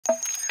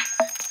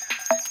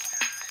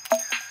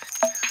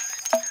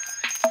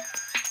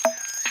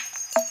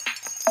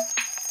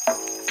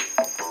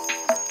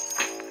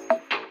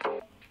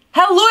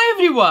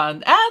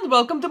everyone, and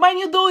welcome to my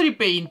new doll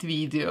repaint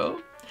video.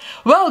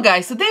 Well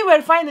guys, today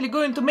we're finally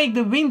going to make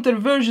the winter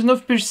version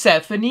of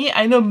Persephone.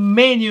 I know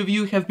many of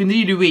you have been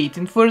really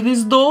waiting for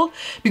this doll,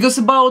 because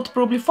about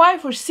probably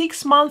 5 or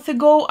 6 months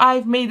ago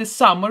I've made a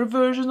summer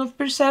version of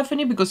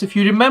Persephone, because if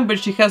you remember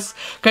she has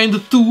kind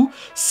of two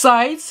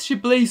sides, she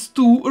plays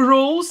two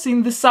roles.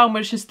 In the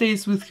summer she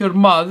stays with her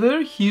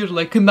mother, here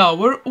like in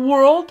our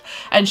world,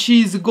 and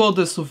she is a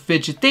goddess of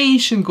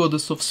vegetation,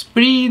 goddess of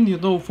spring, you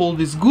know, of all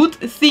these good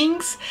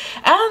things.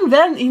 And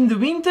then in the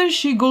winter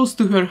she goes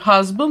to her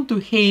husband, to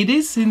Hades,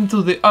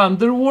 into the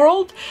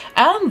underworld,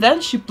 and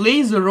then she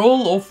plays the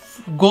role of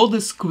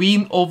goddess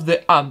queen of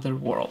the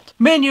underworld.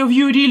 Many of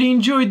you really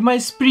enjoyed my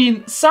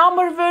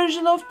spring-summer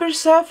version of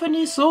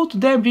Persephone, so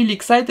today I'm really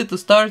excited to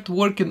start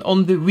working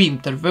on the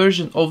winter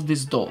version of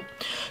this doll.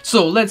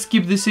 So let's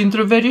keep this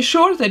intro very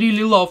short. I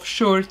really love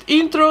short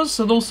intros,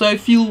 and also I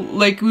feel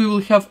like we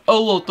will have a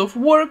lot of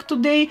work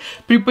today.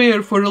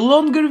 Prepare for a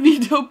longer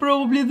video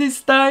probably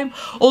this time.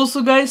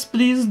 Also guys,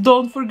 please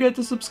don't forget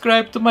to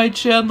subscribe to my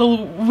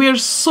channel. We're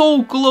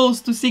so close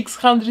to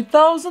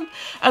 600,000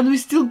 and we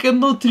still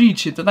cannot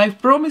reach it, and I've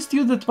promised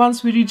you that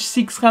once we reach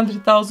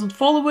 600,000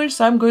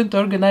 followers I'm going to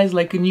organize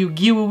like a new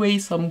giveaway,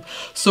 some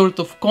sort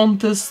of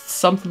contest,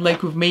 something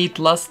like we've made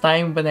last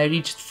time when I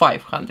reached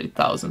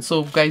 500,000.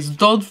 So guys,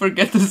 don't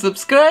forget to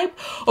subscribe.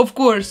 Of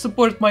course,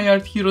 support my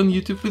art here on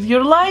YouTube with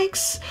your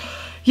likes.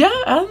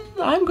 Yeah, and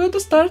I'm going to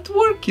start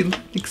working.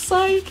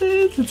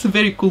 Excited! It's a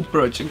very cool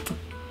project.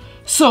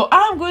 So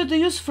I'm going to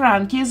use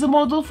Frankie as a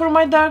model for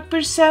my dark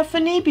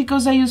Persephone,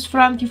 because I used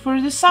Frankie for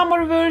the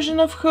summer version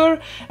of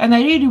her, and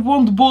I really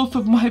want both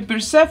of my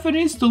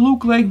Persephones to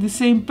look like the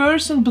same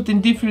person but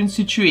in different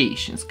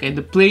situations, kind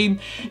of playing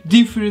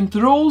different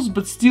roles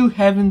but still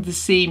having the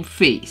same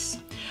face.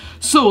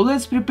 So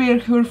let's prepare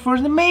her for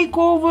the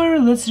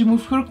makeover, let's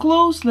remove her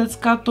clothes, let's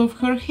cut off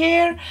her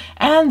hair,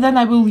 and then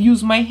I will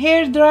use my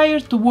hair dryer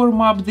to warm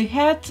up the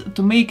hat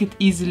to make it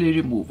easily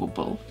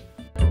removable.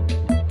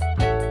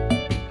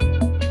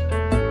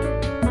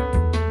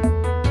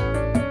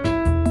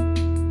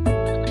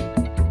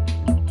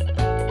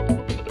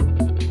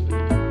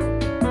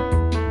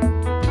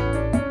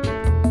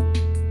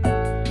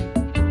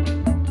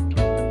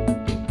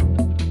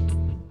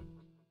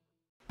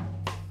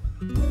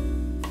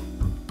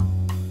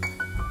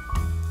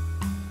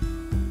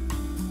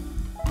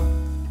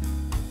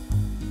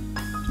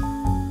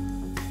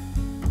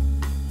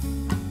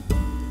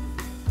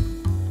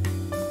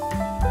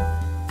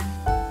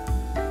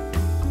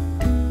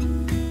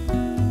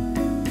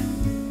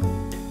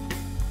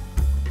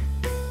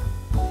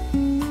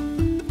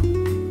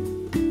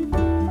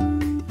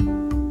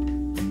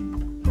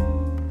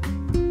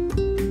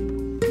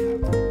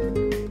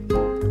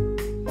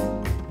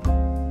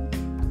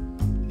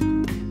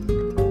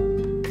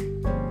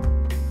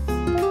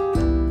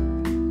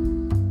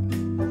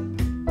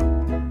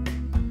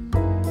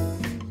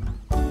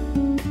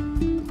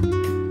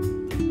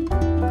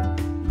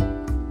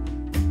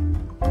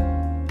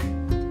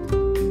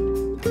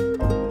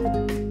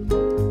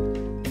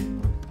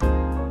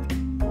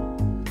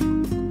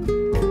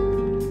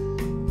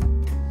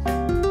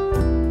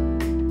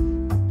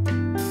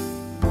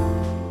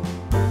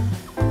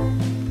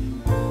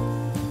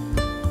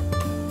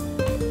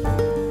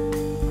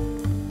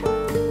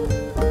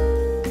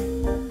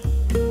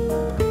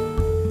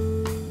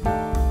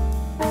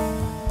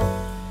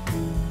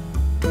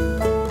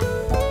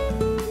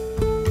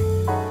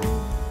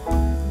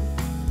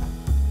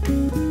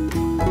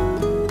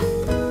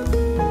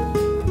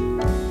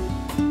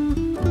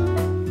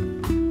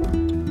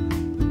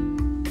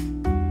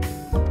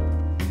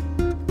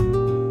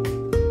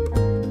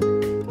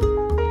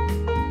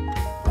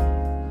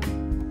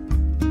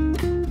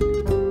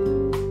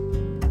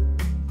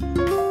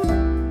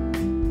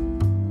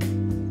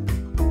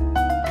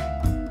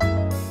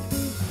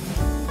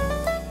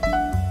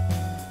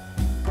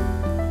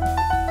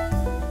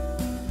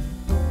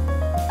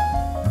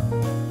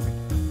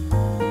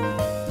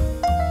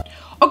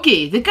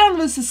 Okay, the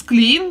canvas is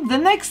clean. The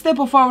next step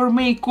of our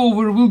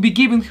makeover will be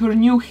giving her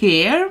new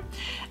hair.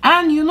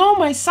 And you know,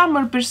 my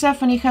summer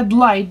Persephone had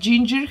light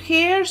ginger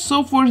hair,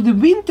 so for the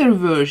winter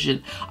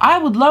version I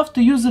would love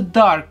to use a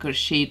darker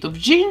shade of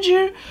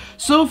ginger.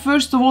 So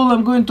first of all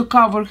I'm going to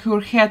cover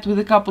her head with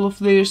a couple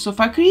of layers of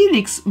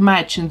acrylics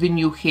matching the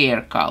new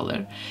hair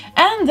color.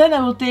 And then I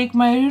will take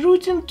my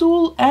rerouting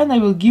tool and I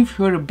will give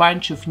her a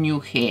bunch of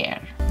new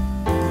hair.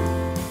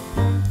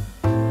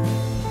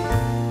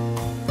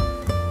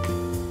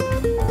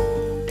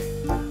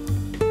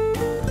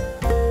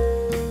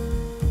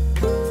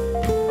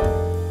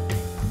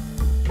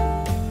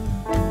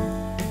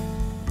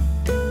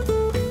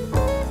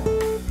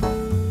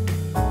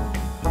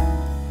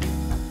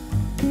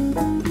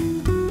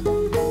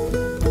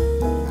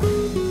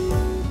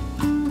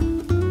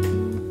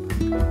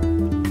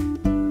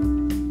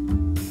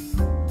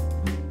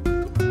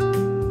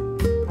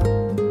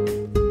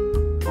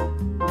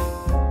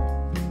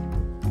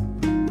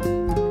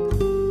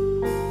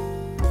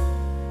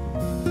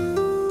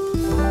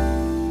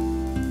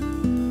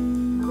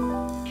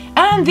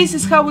 this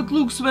is how it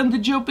looks when the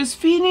job is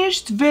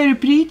finished. Very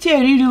pretty. I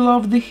really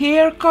love the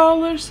hair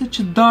color, such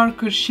a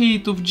darker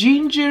shade of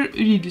ginger,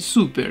 really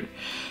super.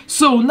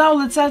 So now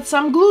let's add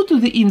some glue to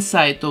the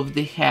inside of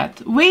the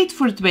hat. Wait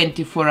for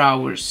 24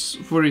 hours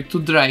for it to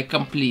dry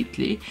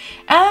completely,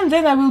 and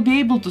then I will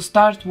be able to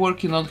start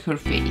working on her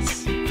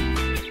face.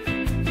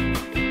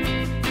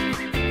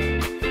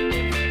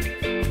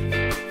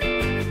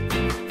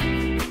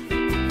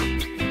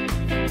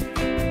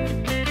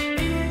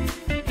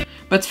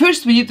 But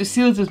first we need to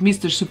seal it with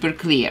Mr. Super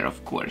Clear,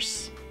 of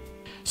course.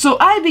 So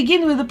I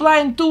begin with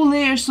applying 2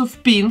 layers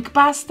of pink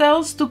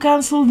pastels to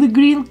cancel the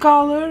green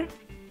color.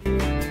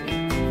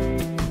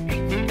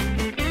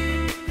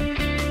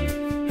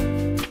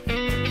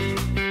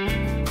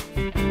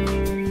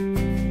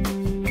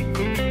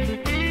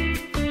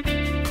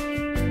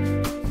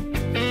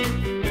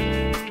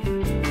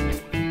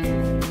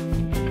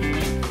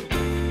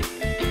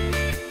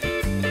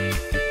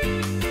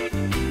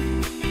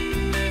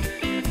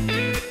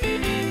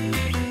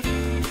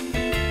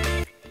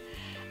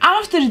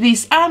 After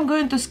this, I'm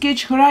going to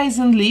sketch her eyes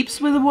and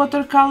lips with a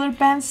watercolor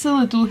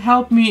pencil. It will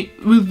help me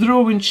with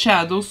drawing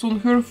shadows on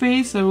her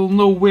face. I will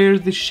know where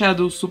the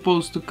shadow is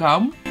supposed to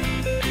come.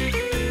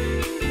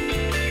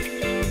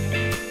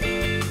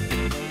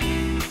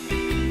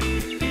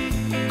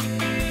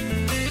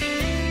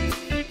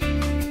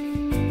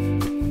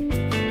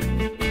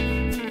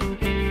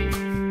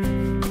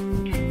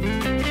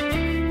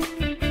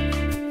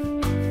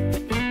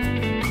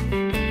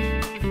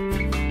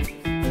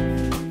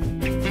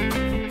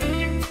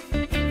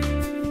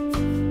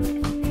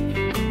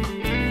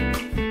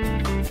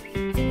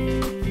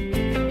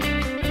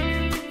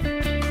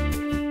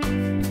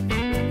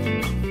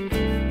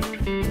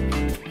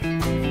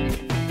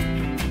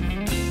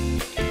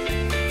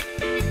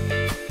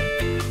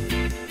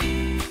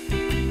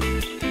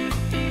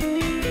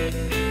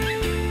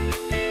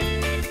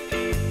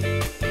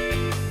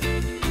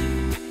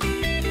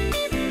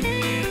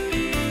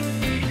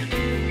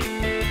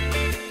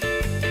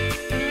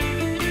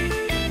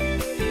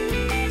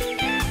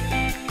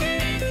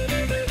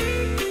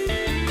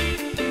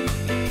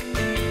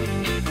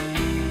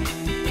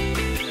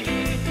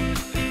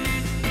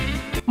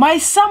 My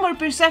summer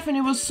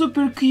Persephone was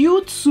super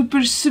cute,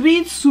 super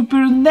sweet,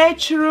 super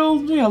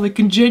natural, yeah, like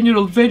in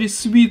general very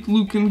sweet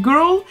looking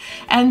girl,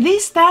 and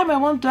this time I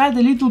want to add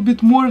a little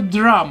bit more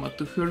drama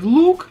to her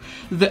look.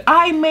 The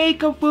eye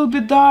makeup will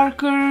be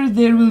darker,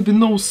 there will be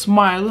no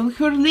smile on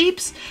her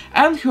lips,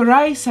 and her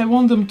eyes I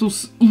want them to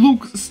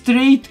look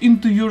straight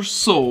into your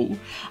soul.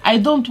 I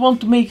don't want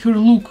to make her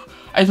look,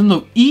 I don't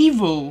know,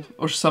 evil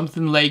or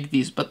something like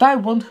this, but I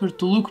want her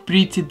to look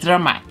pretty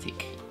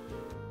dramatic.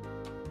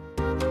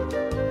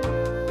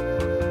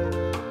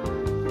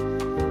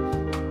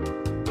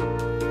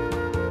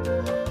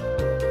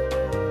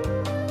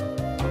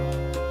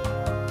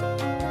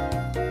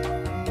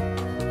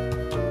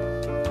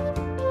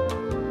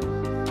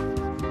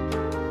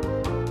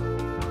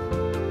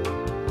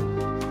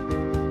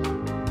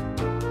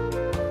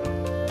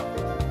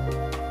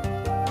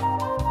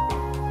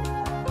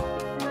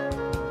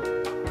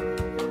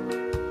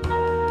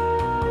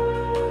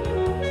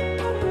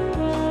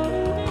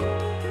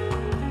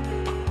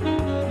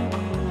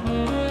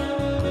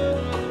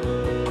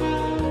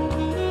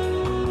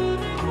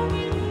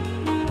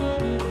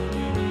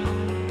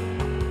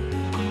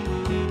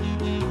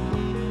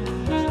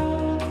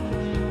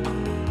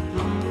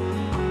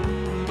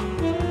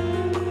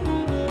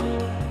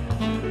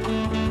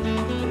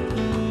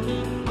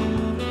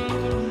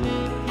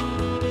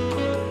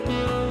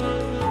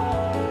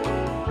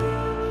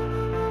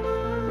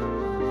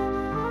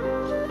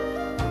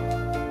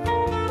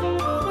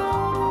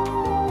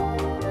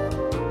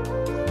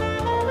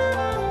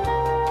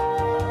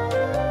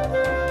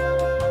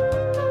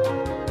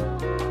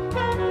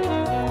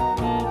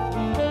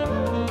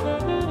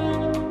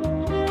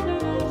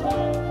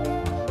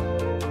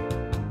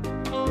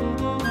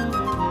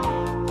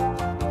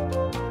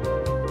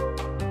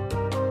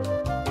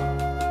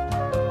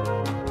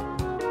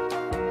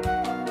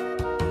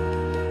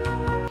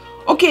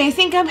 Okay, I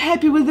think I'm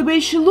happy with the way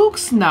she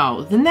looks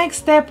now. The next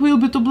step will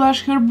be to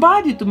blush her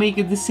body to make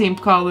it the same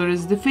color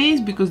as the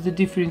face, because the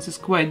difference is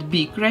quite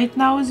big right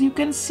now, as you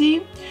can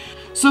see.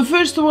 So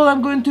first of all,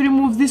 I'm going to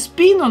remove this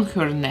pin on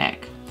her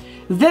neck.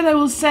 Then I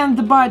will sand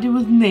the body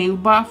with nail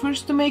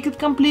buffers to make it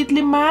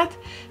completely matte,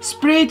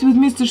 spray it with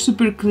Mr.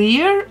 Super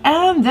Clear,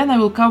 and then I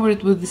will cover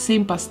it with the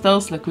same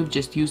pastels like we've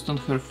just used on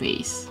her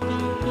face.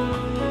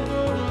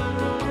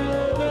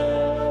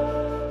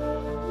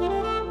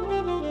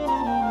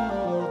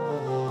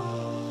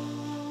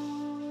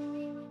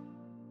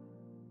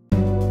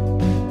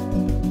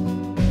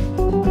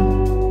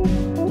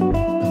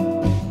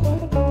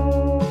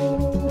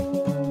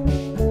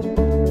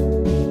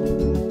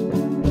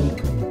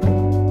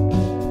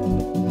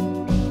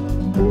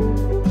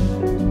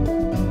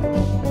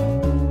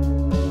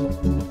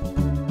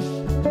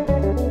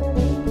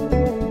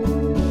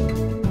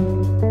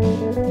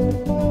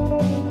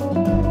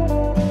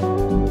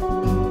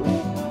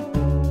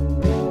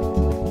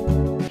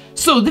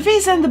 So the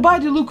face and the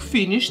body look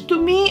finished to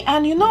me,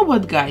 and you know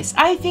what guys,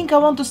 I think I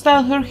want to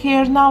style her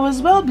hair now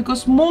as well,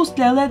 because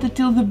mostly I let it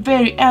till the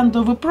very end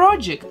of a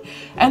project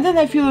and then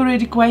I feel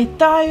already quite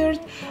tired,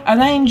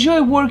 and I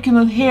enjoy working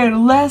on hair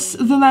less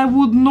than I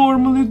would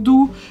normally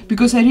do,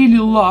 because I really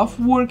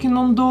love working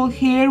on doll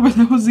hair. When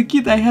I was a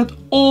kid I had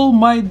all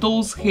my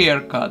doll's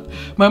hair cut.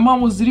 My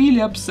mom was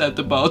really upset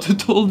about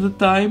it all the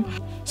time.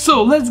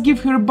 So let's give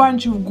her a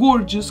bunch of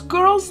gorgeous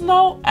curls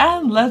now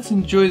and let's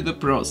enjoy the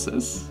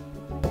process.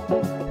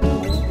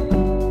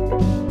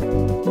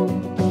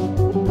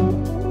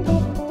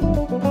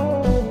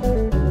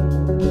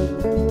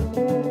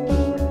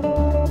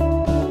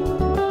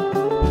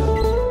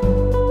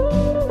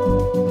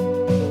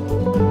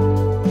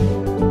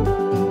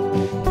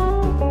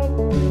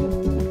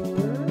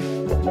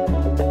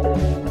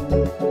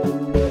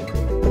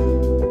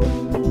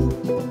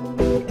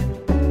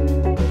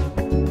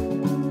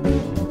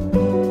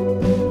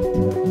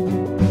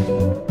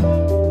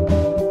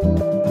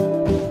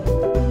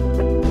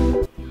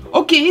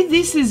 Okay,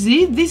 this is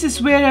it. This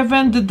is where I've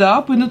ended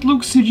up, and it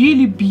looks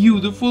really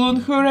beautiful on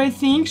her, I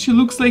think. She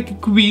looks like a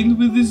queen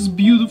with these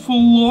beautiful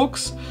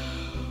locks.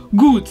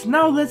 Good,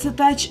 now let's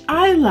attach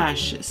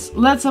eyelashes.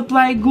 Let's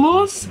apply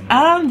gloss,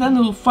 and then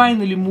we'll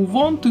finally move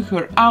on to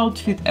her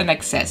outfit and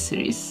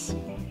accessories.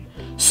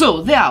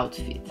 So, the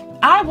outfit.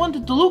 I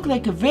wanted to look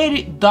like a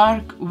very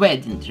dark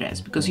wedding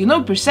dress, because you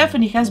know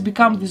Persephone has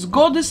become this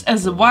goddess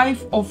as a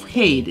wife of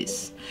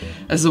Hades,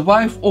 as a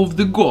wife of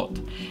the god.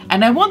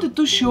 And I wanted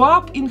to show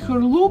up in her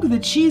look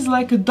that she is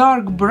like a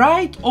dark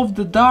bride of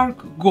the dark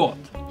god.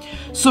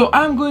 So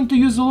I'm going to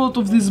use a lot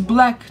of this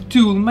black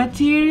tulle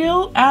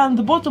material, and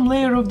the bottom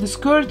layer of the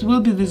skirt will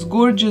be this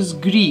gorgeous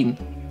green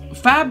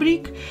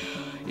fabric.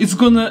 It's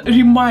gonna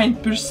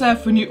remind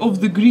Persephone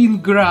of the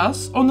green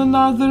grass on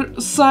another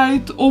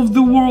side of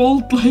the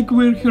world, like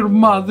where her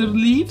mother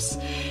lives.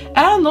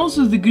 And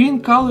also the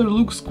green color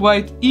looks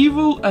quite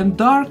evil and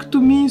dark to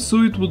me,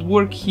 so it would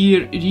work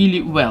here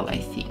really well, I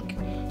think.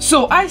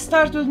 So I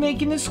started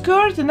making a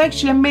skirt, and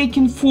actually I'm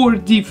making 4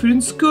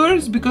 different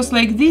skirts, because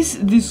like this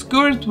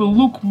skirt will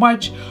look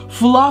much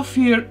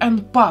fluffier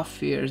and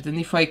puffier than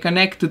if I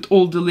connected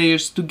all the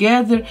layers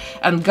together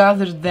and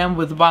gathered them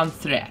with one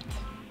thread.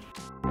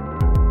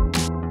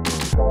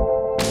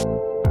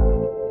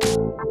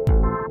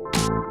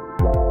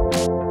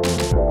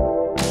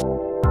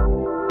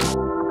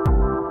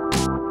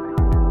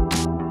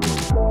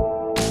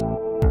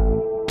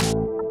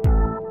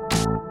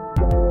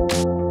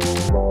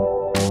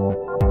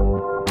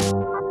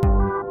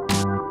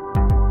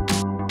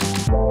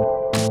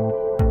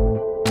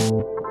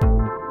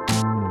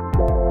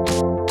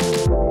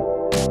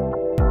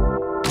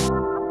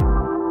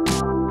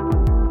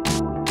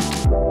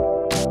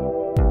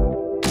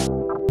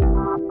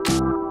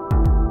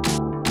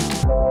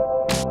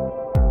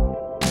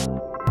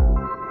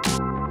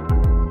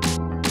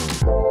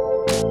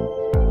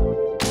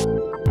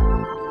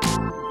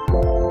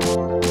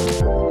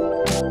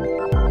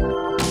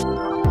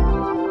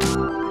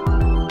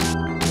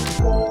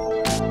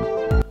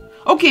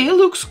 Okay, it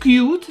looks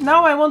cute.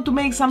 Now I want to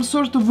make some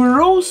sort of a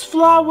rose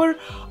flower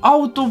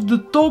out of the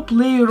top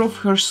layer of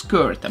her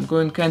skirt. I'm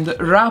going to kind of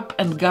wrap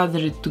and gather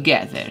it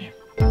together.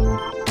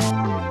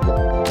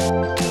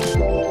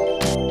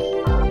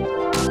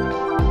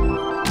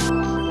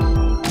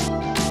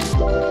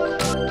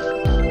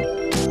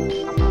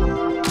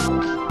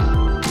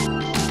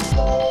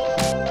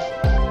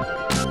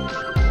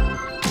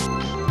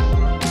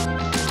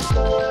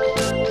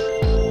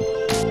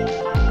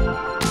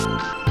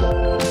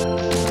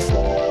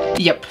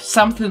 Yep,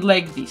 something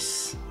like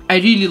this. I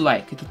really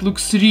like it. It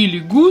looks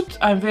really good.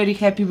 I'm very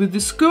happy with the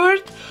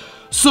skirt.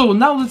 So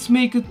now let's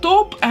make a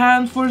top,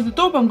 and for the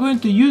top I'm going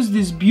to use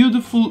this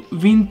beautiful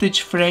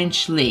vintage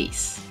French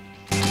lace.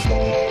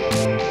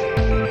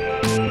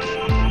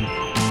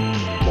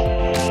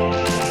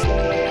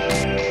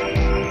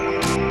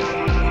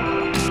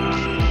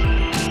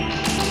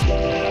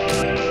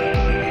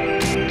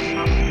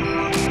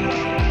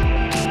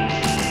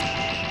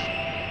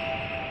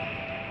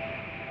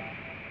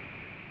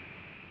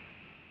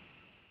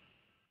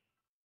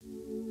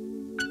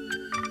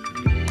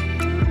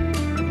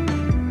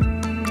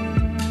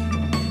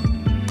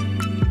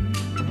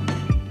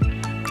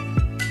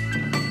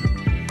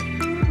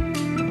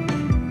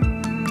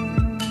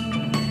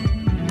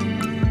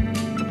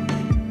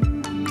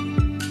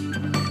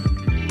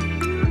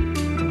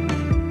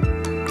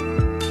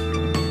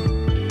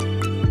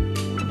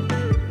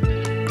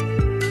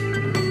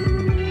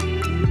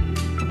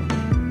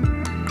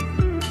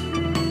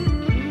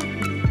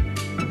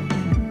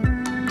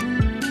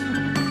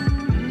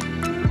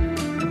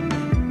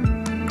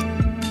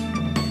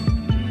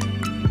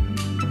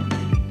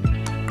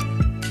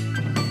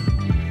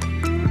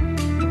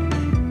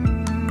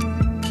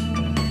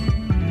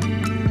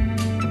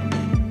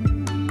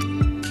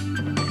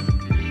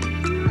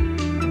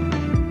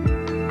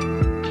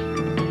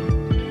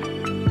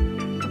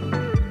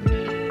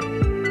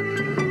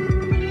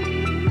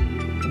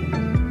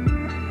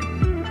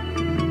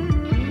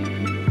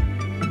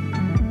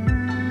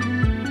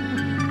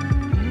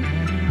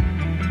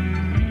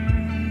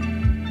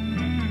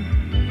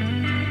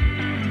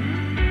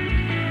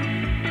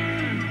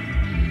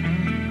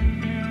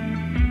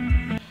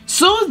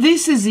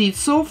 this is it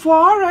so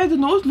far. I don't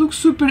know, it looks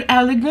super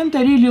elegant.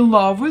 I really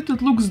love it.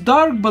 It looks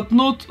dark but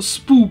not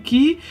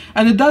spooky,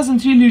 and it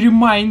doesn't really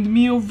remind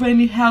me of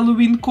any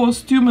Halloween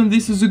costume, and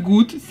this is a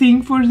good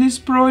thing for this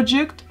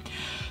project.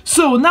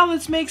 So now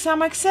let's make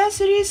some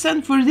accessories,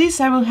 and for this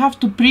I will have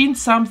to print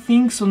some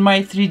things on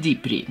my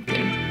 3D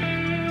printer.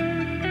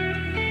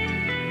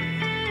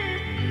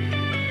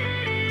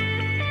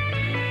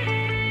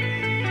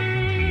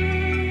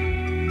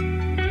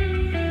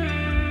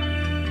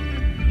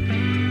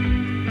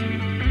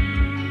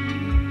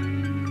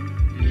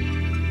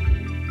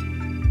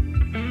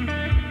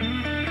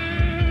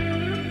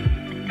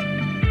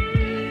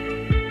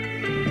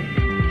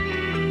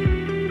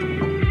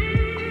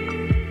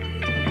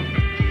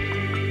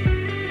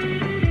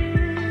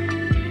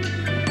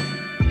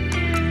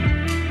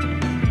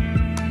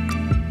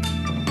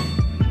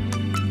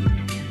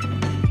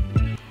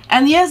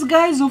 And yes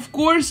guys, of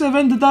course I've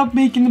ended up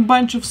making a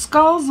bunch of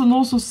skulls and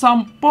also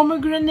some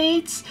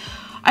pomegranates.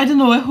 I don't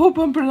know, I hope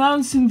I'm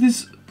pronouncing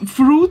this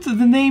fruit,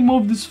 the name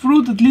of this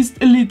fruit, at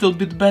least a little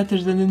bit better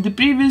than in the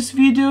previous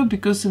video,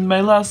 because in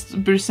my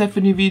last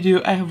Persephone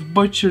video I have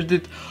butchered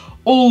it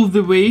all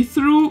the way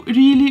through,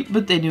 really.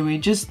 But anyway,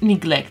 just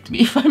neglect me.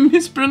 If I'm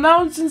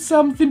mispronouncing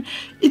something,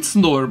 it's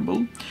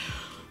normal.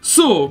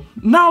 So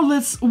now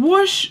let's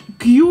wash,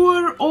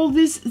 cure all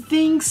these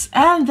things,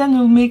 and then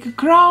we'll make a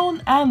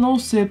crown and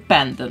also a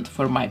pendant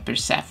for my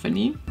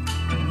Persephone.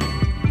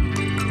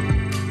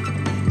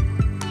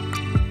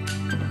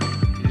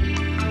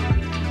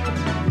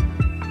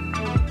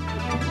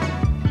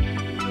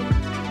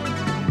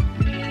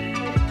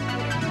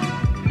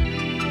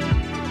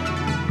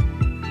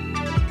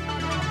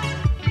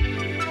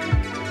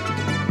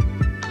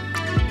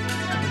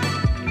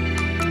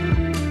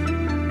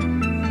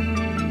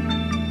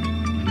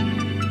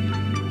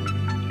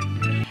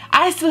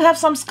 I still have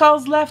some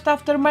skulls left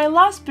after my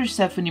last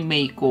Persephone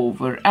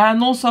makeover,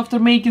 and also after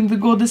making the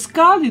goddess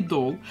Kali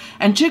doll.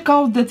 And check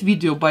out that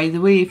video, by the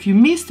way, if you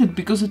missed it,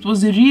 because it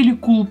was a really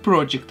cool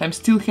project. I'm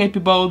still happy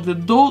about the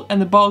doll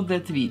and about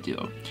that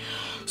video.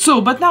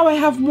 So, but now I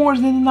have more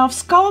than enough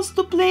skulls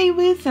to play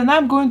with, and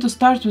I'm going to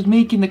start with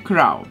making a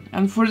crown.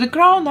 And for the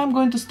crown I'm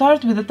going to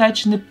start with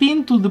attaching a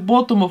pin to the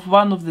bottom of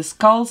one of the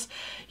skulls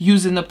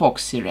using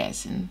epoxy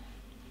resin.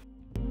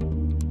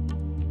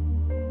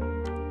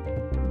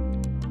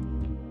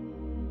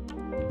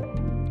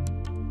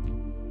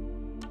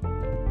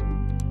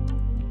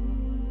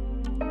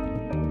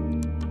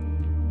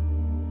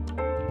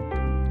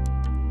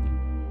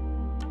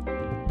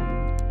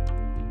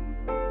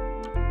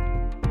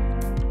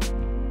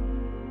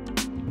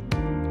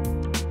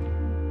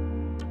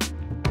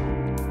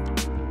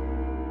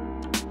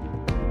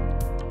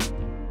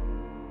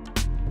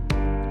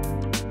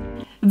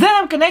 Then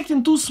I'm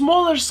connecting two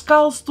smaller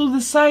skulls to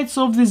the sides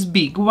of this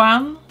big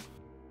one.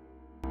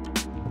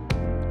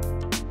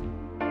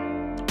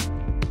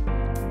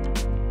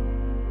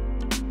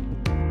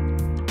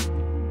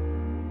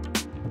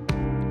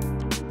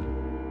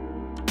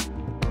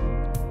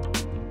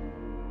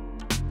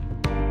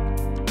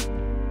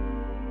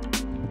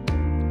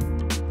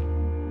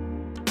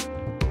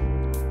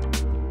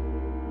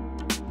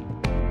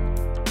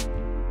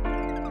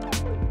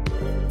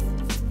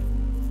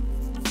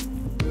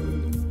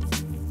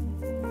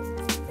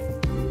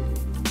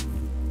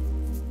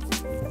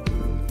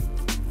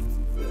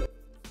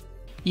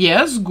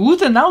 Yes,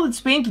 good, and now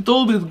let's paint it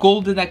all with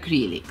golden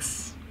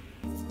acrylics.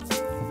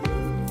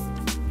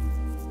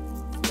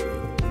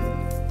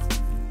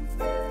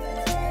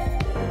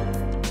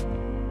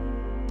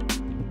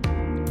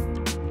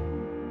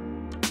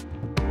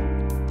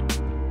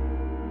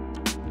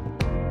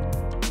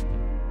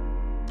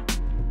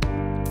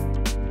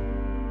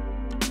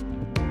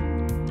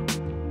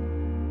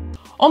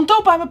 On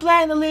top I'm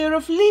applying a layer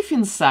of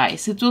leaf-in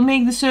size. It will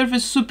make the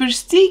surface super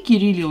sticky,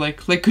 really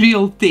like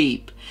real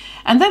tape.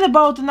 And then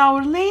about an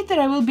hour later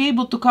I will be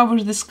able to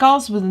cover the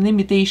skulls with an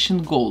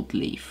imitation gold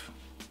leaf.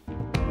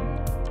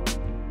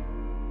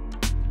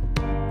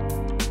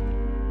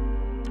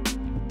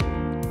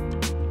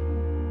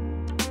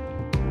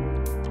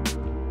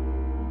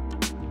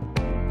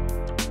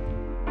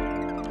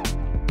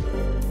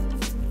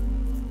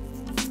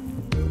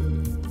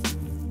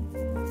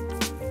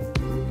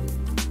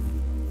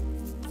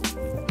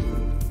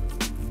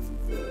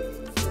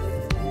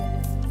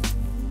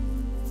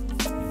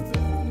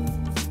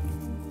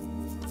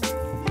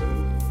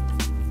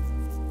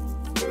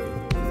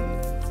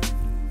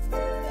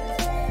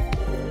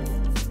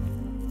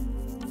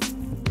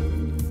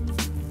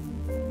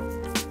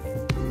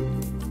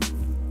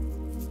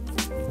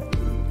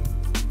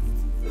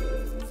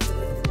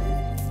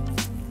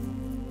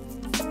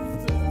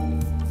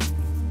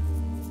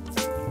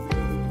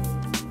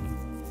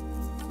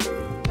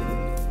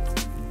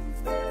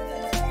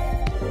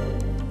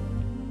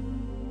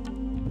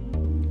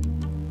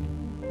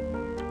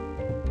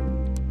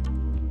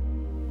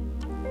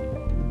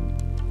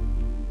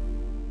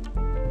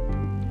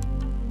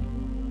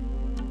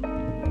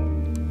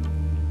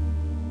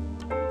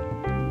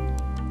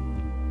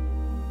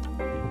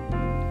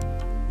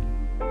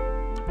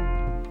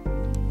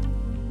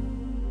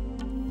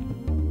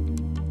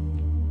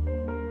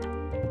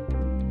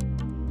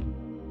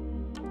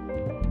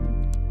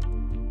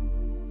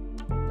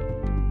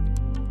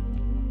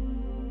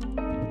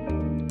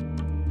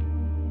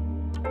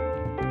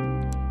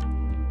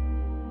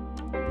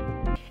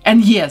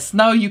 And yes,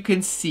 now you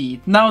can see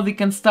it. Now they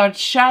can start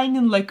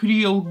shining like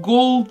real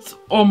gold.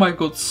 Oh my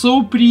god,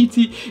 so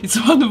pretty. It's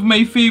one of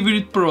my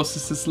favorite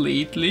processes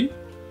lately.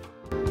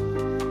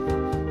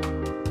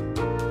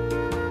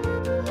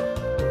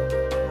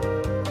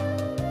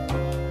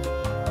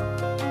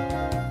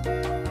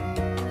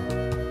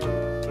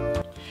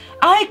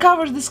 I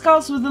covered the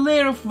skulls with a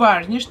layer of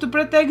varnish to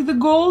protect the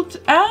gold,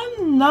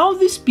 and now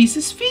this piece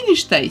is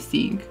finished, I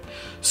think.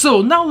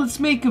 So now let's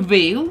make a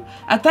veil,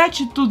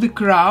 attach it to the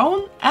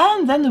crown,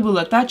 and then I will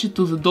attach it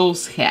to the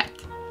doll's head.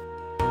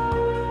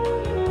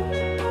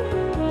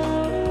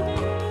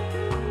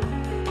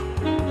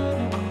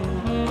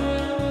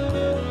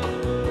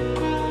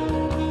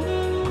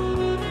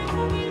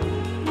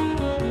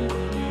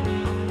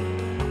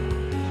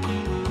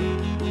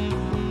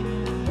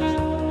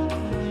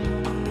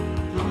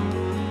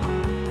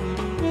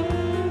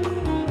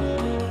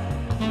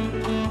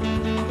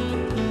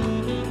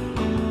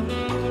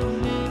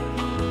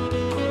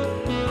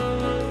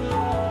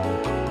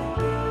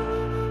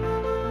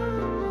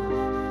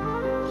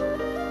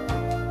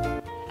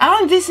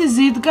 And this is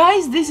it,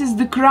 guys. This is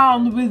the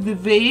crown with the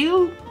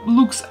veil.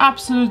 Looks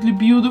absolutely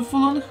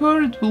beautiful on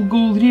her. It will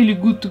go really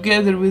good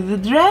together with the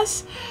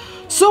dress.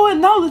 So,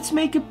 and now let's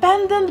make a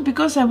pendant,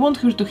 because I want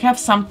her to have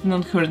something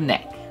on her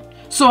neck.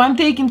 So I'm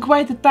taking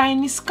quite a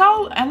tiny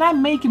skull and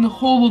I'm making a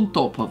hole on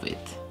top of it.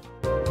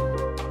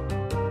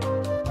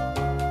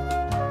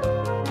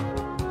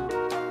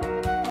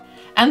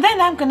 And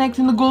then I'm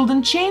connecting a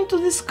golden chain to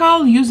the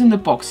skull using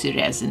epoxy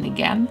resin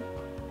again.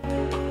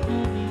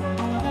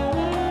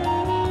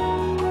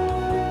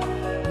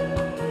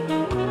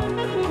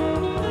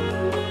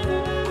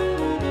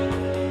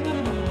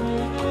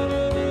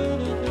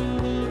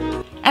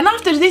 And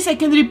after this I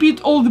can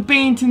repeat all the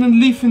painting and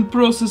leafing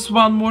process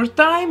one more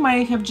time.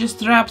 I have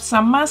just wrapped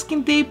some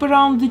masking tape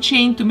around the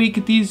chain to make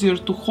it easier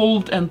to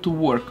hold and to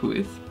work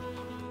with.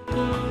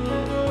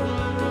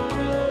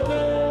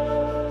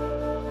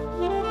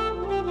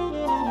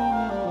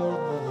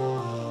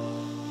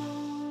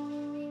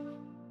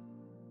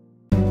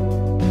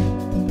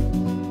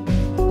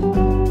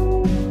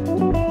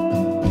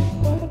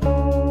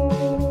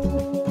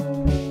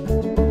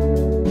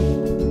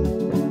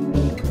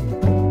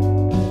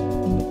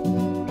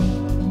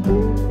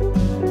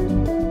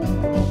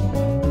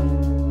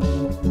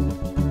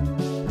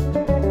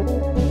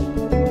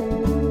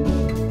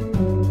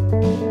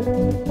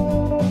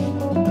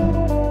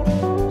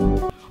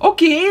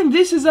 Okay, and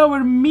this is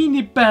our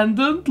mini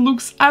pendant.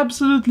 Looks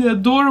absolutely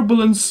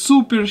adorable and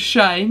super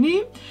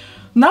shiny.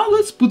 Now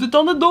let's put it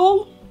on a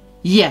doll.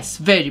 Yes,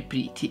 very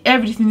pretty.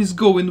 Everything is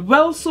going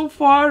well so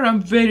far.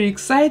 I'm very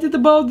excited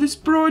about this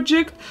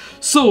project.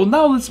 So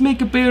now let's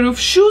make a pair of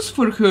shoes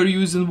for her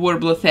using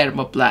Warbler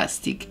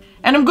thermoplastic.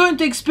 And I'm going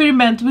to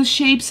experiment with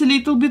shapes a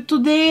little bit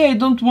today. I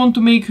don't want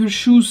to make her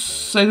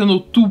shoes, I don't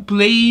know, too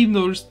plain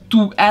or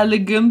too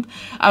elegant.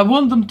 I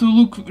want them to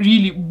look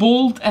really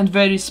bold and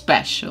very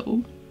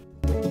special.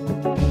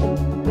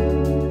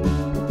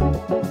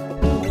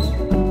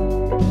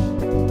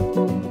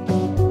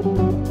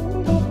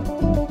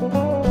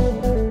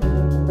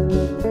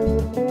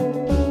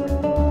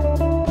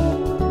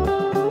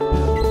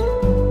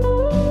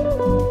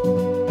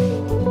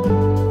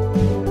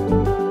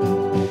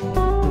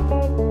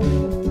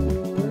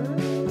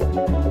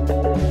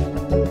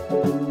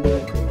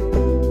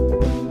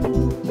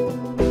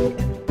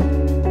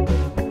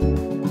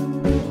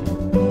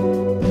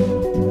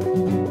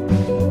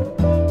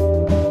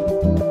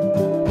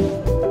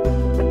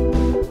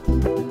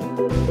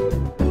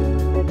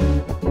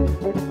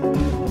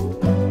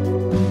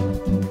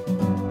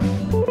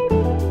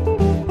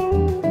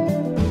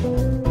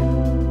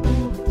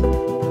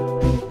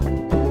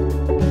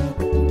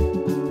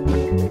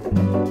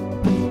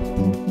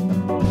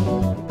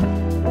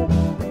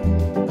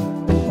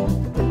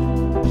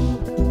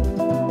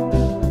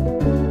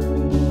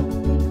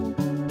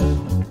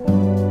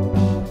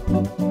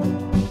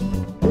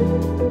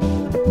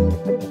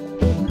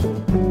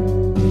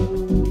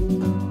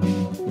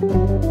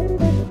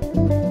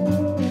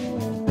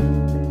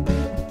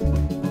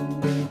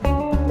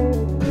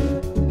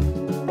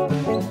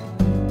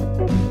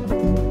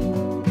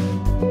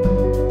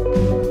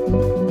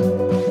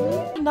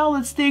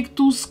 Let's take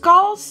two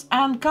skulls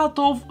and cut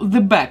off the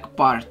back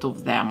part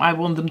of them. I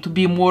want them to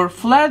be more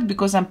flat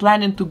because I'm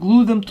planning to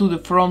glue them to the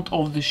front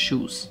of the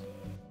shoes.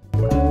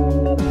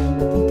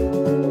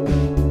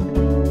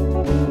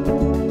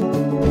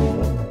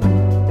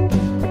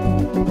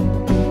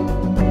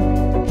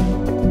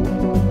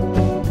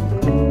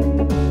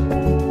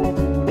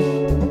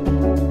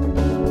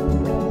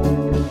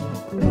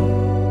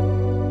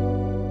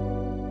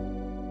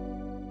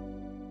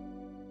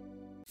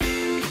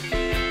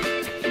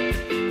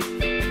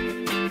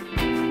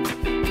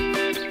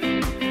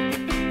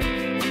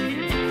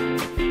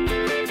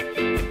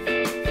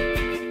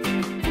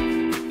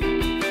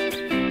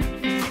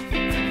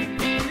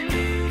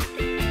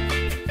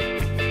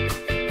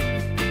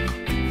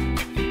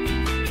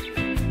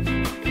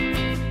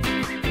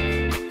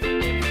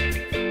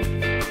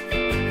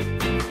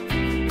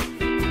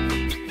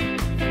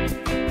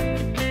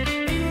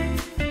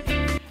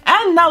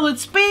 now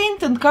let's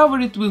paint and cover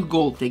it with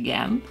gold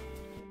again.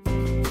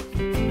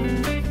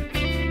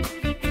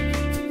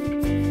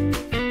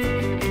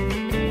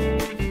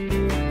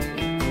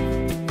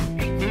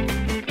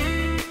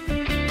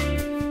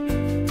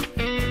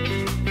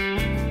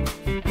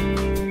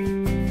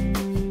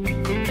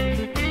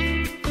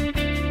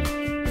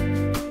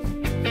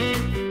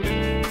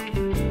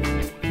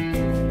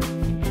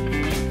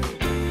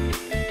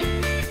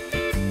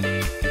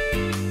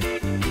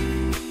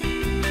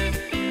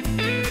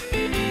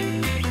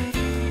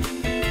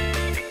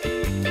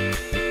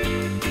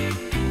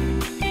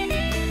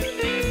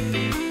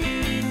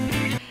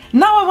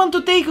 Now I want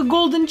to take a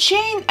golden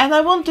chain and I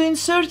want to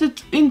insert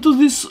it into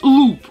this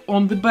loop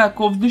on the back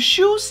of the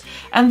shoes,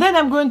 and then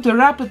I'm going to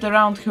wrap it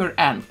around her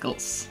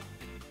ankles.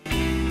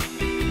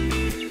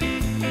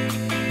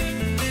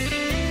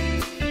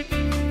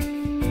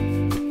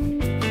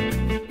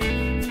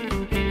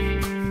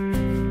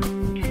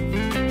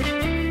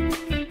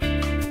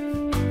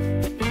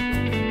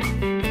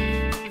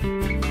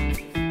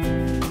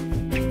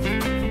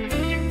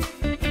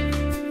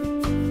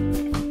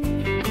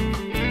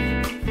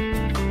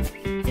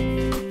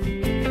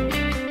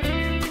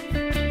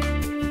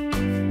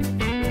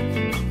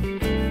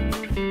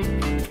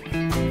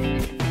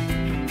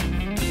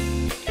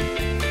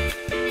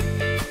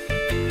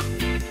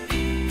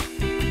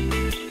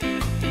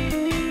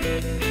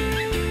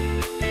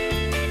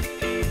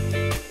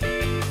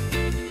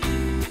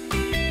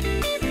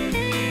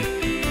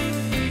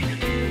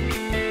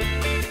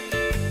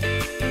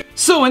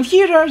 So, and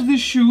here are the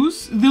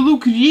shoes. They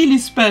look really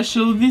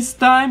special this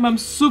time. I'm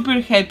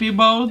super happy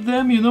about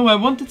them. You know, I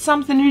wanted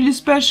something really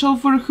special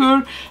for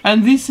her,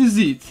 and this is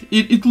it.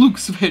 It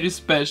looks very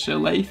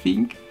special, I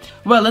think.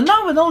 Well, and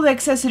now when all the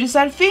accessories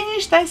are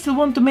finished, I still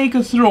want to make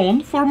a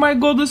throne for my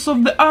goddess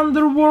of the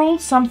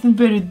underworld. Something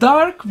very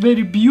dark,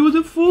 very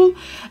beautiful.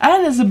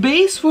 And as a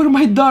base for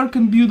my dark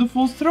and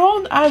beautiful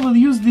throne, I will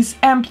use this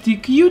empty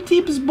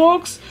Q-tips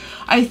box.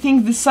 I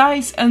think the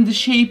size and the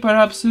shape are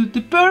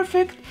absolutely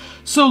perfect.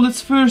 So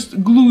let's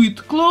first glue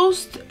it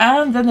closed,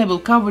 and then I will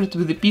cover it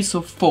with a piece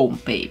of foam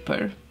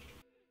paper.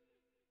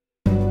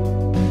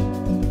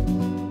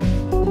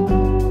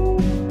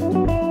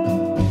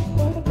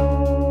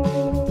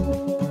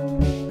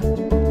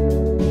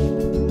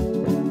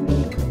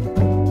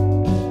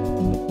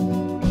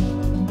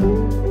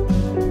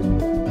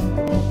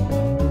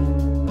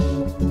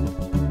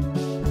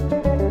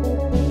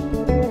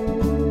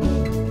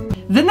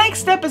 The next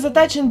step is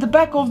attaching the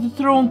back of the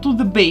throne to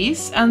the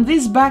base, and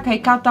this back I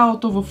cut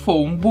out of a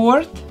foam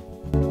board.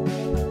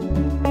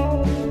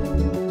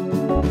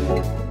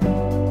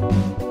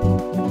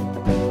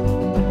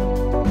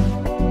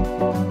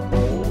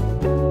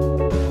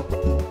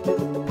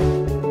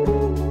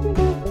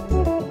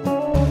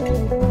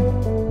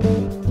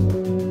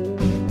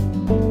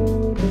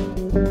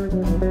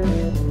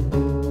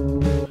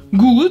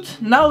 Good,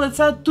 now let's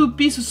add 2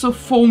 pieces of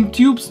foam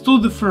tubes to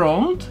the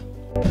front.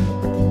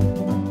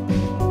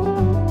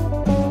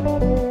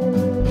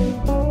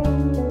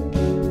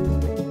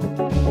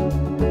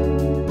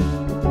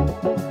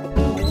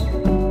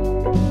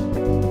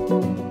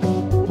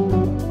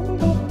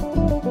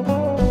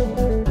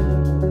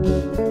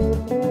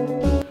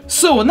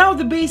 So now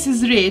the base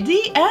is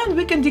ready, and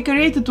we can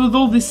decorate it with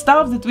all the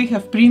stuff that we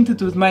have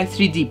printed with my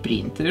 3D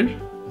printer.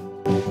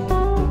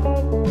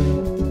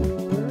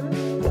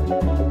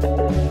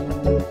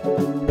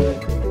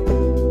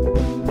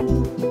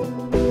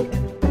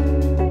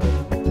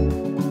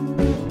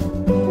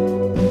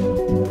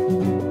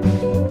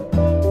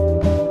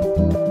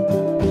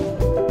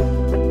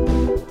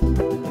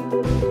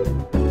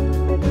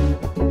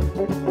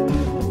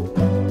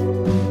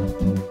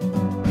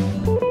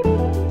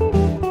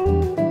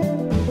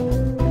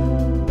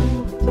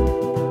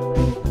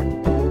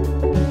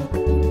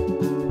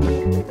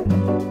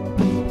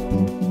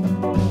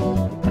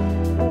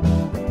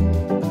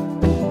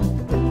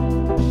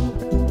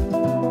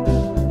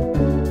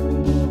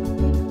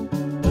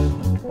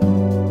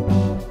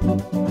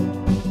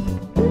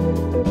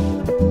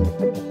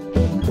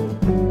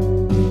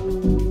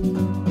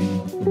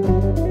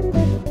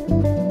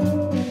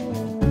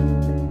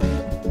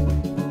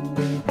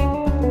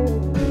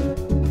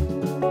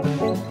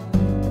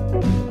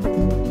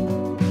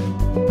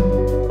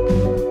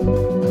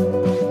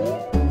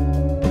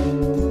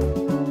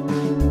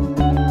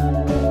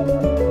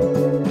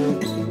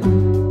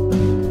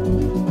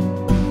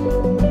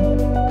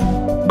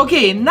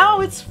 Okay,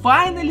 now it's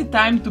finally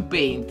time to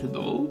paint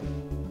though.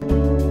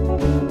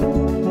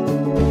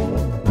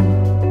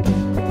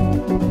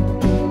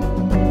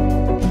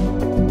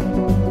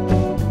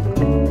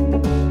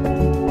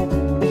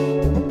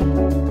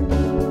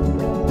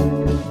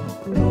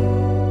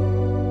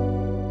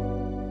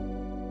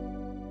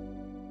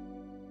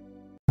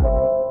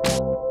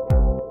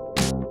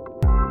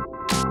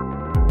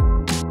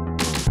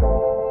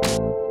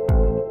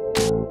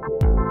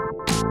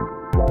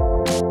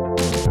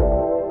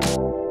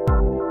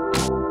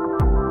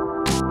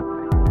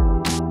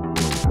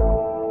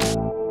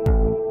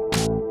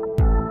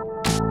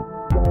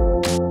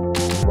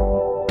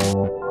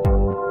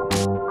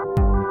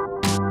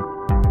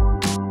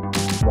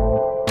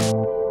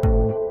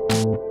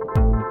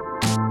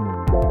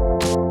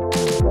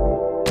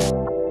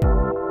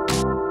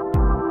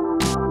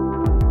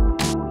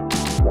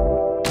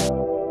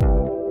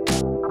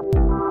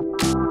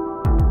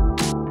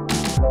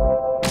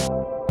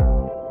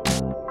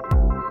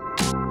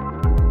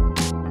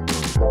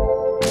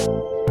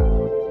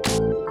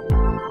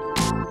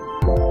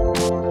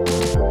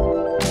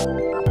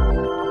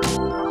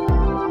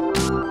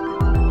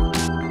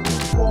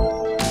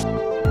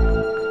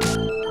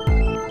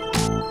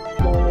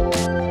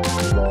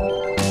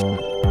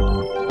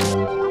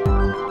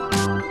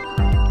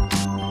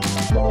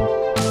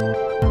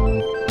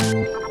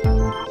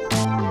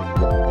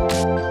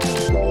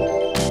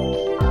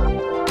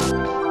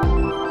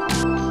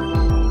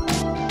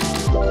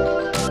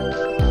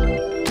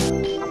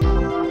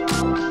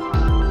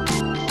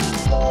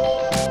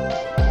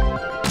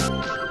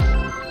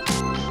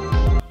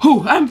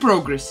 I'm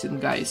progressing,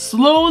 guys,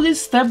 slowly,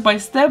 step by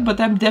step, but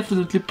I'm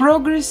definitely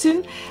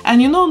progressing.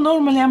 And you know,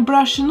 normally I'm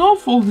brushing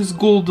off all these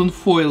golden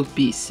foil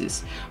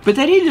pieces, but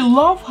I really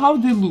love how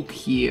they look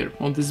here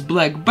on this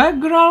black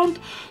background,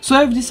 so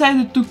I've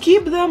decided to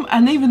keep them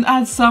and even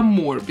add some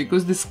more,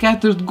 because the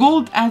scattered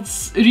gold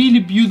adds really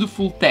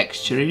beautiful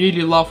texture. I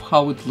really love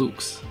how it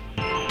looks.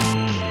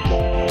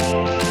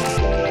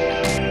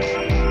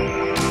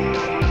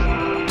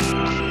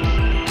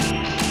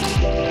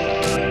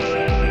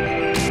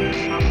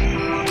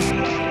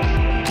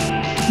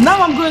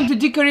 Now I'm going to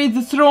decorate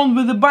the throne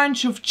with a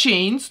bunch of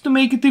chains to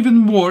make it even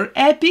more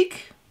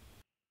epic.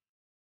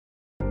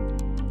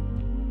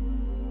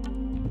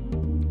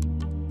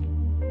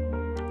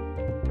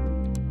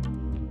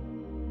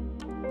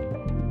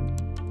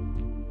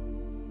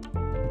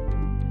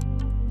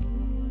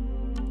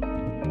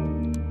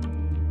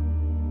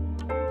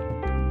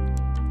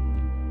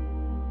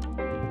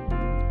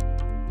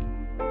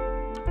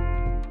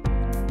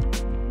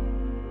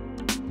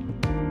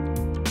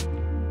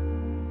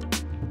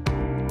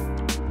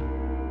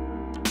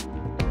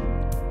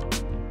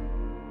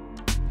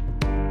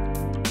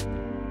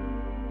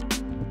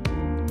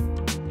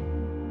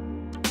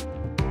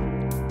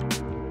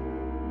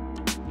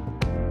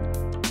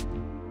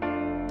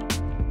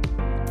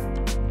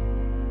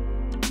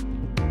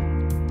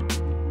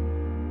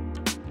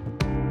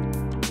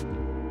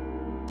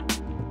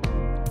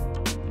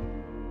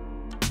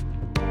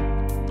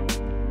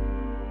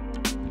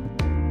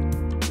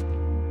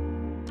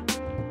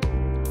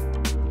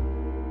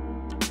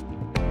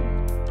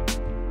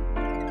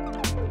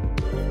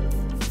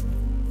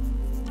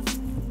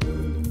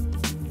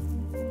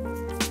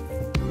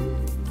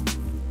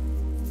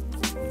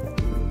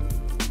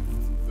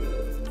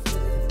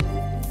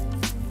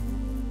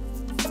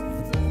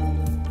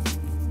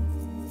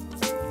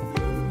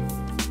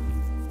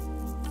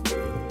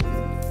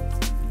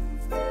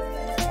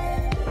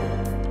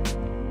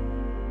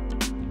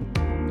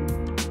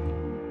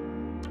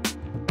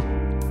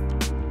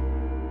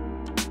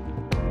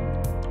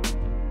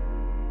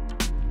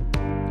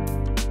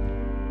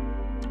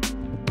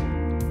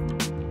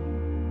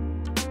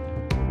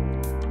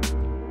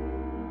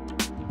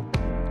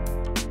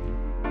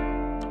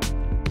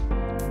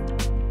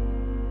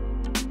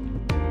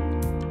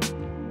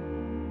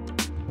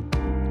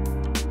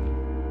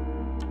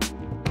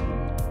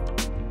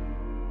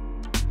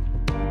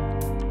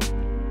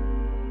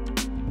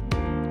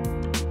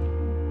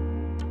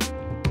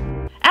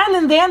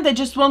 And in the end, I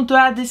just want to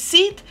add a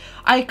seat.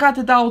 I cut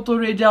it out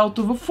already out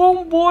of a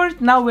foam board.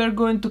 Now we're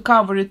going to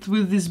cover it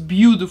with this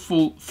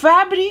beautiful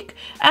fabric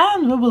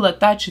and we will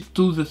attach it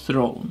to the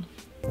throne.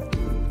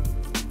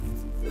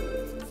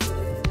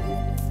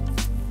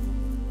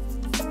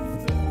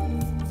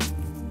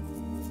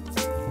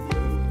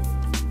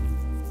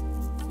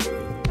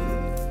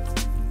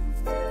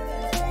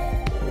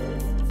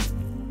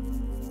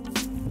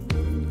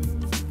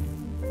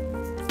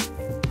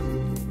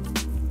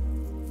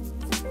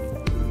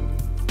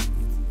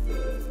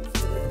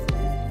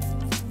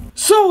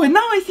 So, and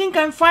now I think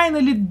I'm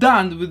finally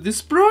done with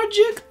this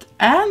project,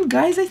 and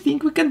guys, I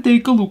think we can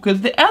take a look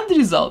at the end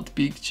result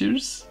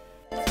pictures.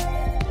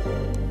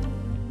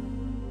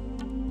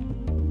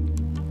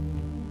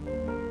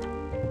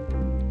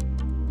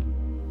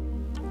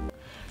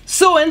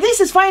 So, and this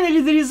is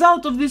finally the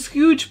result of this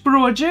huge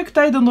project.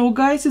 I don't know,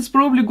 guys, it's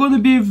probably gonna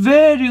be a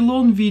very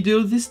long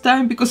video this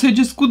time because I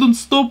just couldn't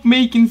stop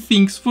making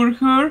things for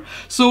her.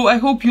 So I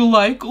hope you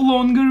like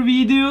longer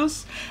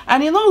videos.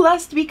 And you know,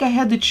 last week I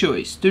had a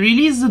choice to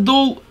release the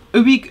doll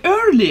a week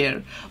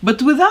earlier,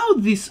 but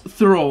without this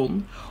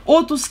throne,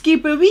 or to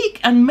skip a week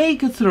and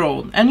make a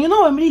throne. And you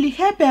know, I'm really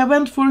happy I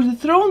went for the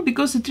throne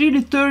because it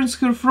really turns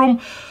her from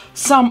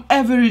some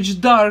average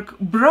dark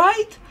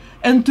bride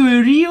and to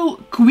a real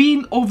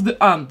queen of the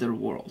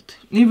underworld.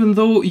 Even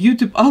though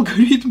YouTube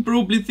algorithm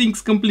probably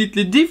thinks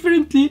completely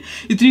differently,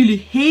 it really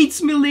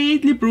hates me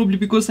lately, probably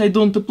because I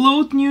don't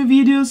upload new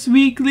videos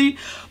weekly,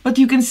 but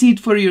you can see it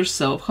for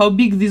yourself, how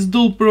big these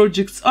doll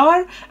projects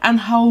are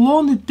and how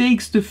long it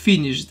takes to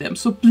finish them.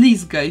 So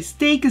please guys,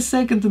 take a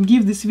second and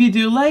give this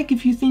video a like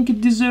if you think it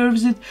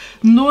deserves it.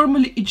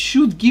 Normally it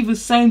should give a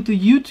sign to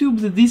YouTube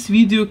that this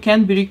video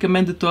can be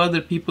recommended to other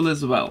people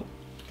as well.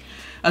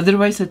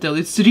 Otherwise, I tell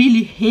you, it's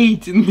really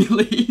hating me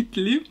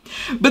lately.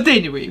 But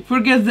anyway,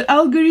 forget the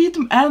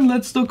algorithm and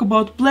let's talk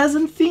about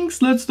pleasant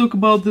things. Let's talk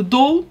about the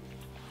doll.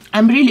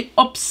 I'm really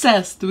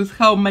obsessed with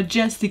how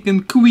majestic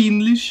and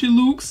queenly she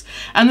looks.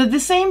 And at the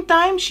same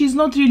time, she's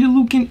not really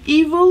looking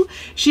evil.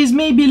 She's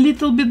maybe a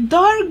little bit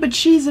dark, but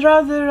she's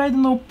rather, I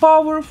don't know,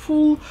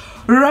 powerful,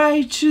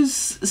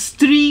 righteous,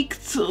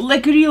 strict,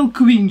 like a real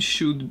queen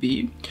should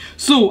be.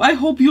 So, I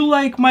hope you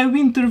like my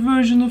winter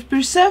version of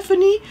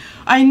Persephone.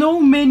 I know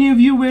many of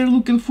you were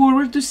looking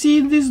forward to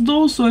seeing this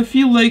doll, so I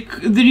feel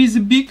like there is a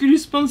big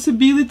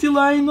responsibility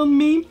lying on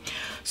me.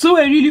 So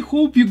I really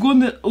hope you're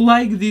gonna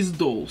like this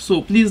doll.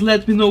 So please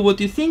let me know what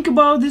you think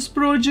about this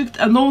project,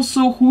 and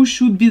also who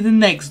should be the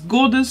next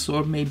goddess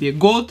or maybe a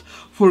god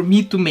for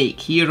me to make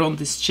here on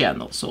this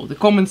channel. So the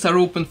comments are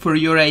open for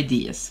your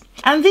ideas.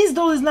 And this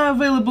doll is now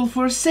available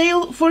for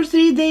sale for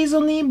 3 days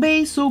on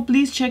eBay, so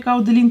please check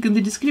out the link in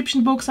the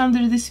description box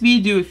under this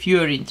video if you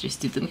are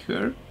interested in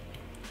her.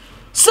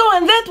 So,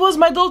 and that was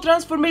my doll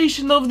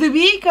transformation of the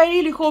week. I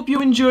really hope you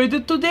enjoyed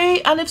it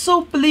today, and if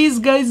so, please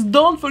guys,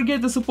 don't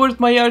forget to support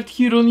my art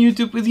here on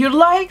YouTube with your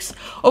likes.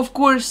 Of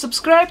course,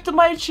 subscribe to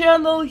my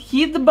channel,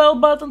 hit the bell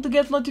button to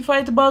get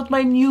notified about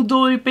my new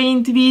doll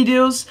repaint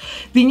videos.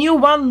 The new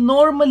one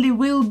normally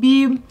will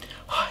be,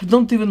 I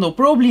don't even know,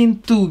 probably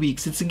in 2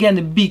 weeks. It's again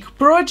a big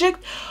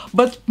project,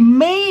 but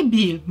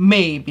maybe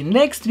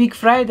next week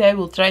Friday I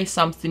will try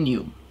something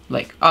new,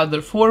 like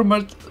other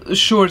format,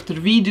 shorter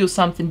video,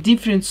 something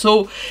different,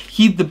 so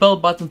hit the bell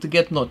button to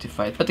get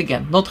notified. But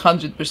again, not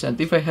 100%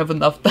 if I have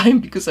enough time,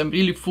 because I'm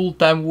really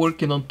full-time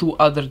working on 2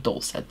 other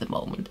dolls at the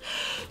moment.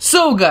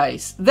 So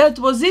guys, that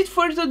was it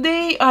for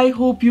today. I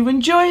hope you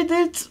enjoyed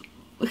it.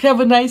 Have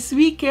a nice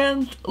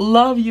weekend.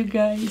 Love you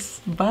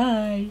guys.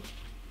 Bye.